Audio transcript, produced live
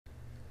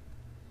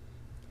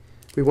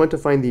We want to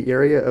find the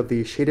area of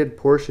the shaded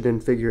portion in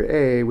figure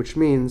A, which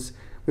means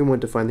we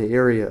want to find the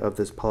area of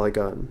this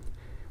polygon.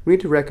 We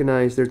need to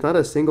recognize there's not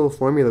a single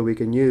formula we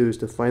can use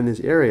to find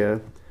this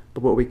area,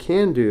 but what we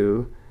can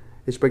do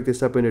is break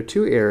this up into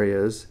two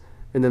areas,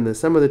 and then the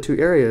sum of the two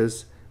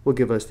areas will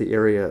give us the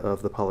area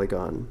of the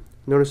polygon.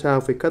 Notice how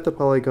if we cut the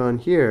polygon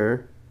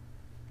here,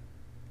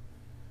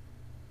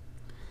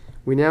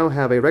 we now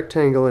have a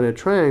rectangle and a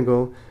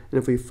triangle, and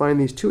if we find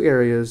these two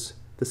areas,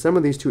 the sum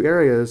of these two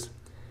areas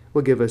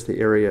will give us the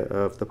area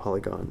of the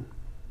polygon.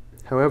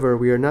 However,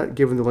 we are not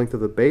given the length of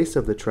the base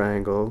of the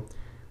triangle.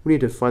 We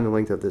need to find the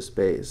length of this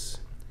base.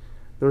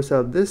 Notice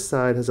how this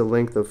side has a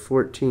length of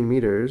 14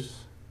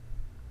 meters.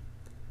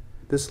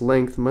 This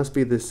length must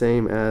be the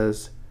same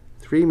as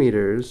 3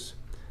 meters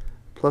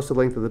plus the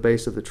length of the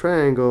base of the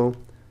triangle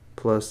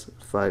plus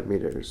 5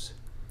 meters.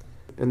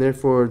 And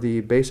therefore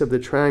the base of the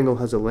triangle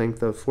has a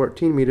length of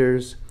 14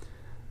 meters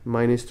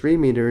minus 3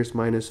 meters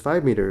minus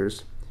 5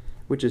 meters,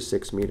 which is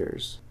 6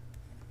 meters.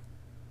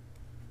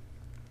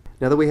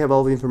 Now that we have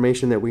all the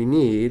information that we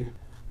need,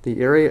 the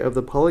area of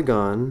the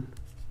polygon,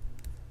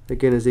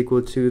 again, is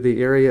equal to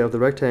the area of the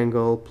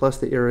rectangle plus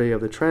the area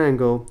of the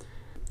triangle.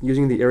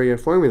 Using the area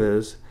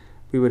formulas,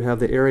 we would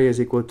have the area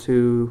is equal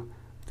to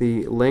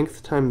the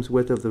length times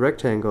width of the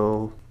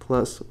rectangle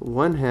plus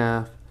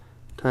 1/2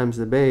 times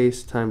the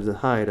base times the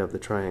height of the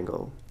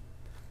triangle.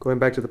 Going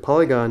back to the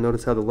polygon,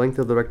 notice how the length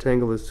of the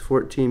rectangle is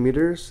 14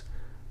 meters,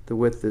 the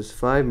width is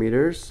 5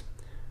 meters.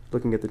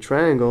 Looking at the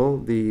triangle,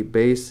 the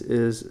base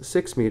is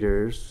 6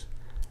 meters,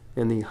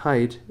 and the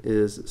height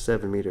is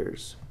 7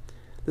 meters.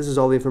 This is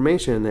all the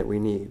information that we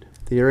need.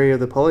 The area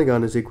of the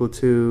polygon is equal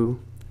to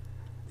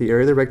the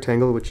area of the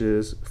rectangle, which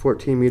is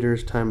 14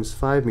 meters times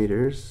 5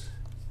 meters,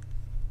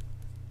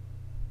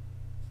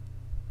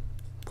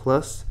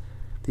 plus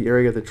the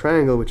area of the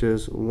triangle, which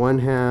is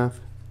 1/2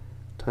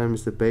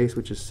 times the base,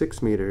 which is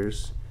 6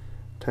 meters,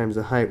 times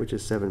the height, which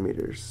is 7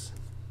 meters.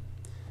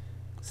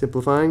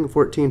 Simplifying,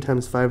 14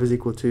 times 5 is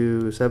equal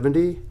to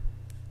 70,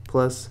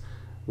 plus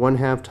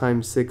 1/2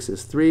 times 6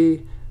 is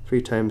 3,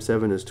 3 times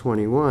 7 is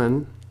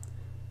 21.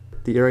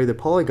 The area of the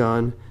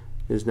polygon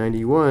is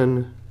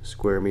 91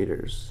 square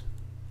meters.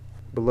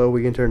 Below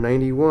we enter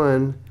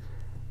 91,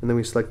 and then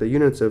we select the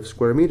units of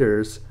square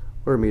meters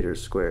or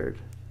meters squared.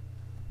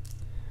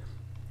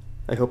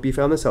 I hope you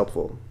found this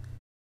helpful.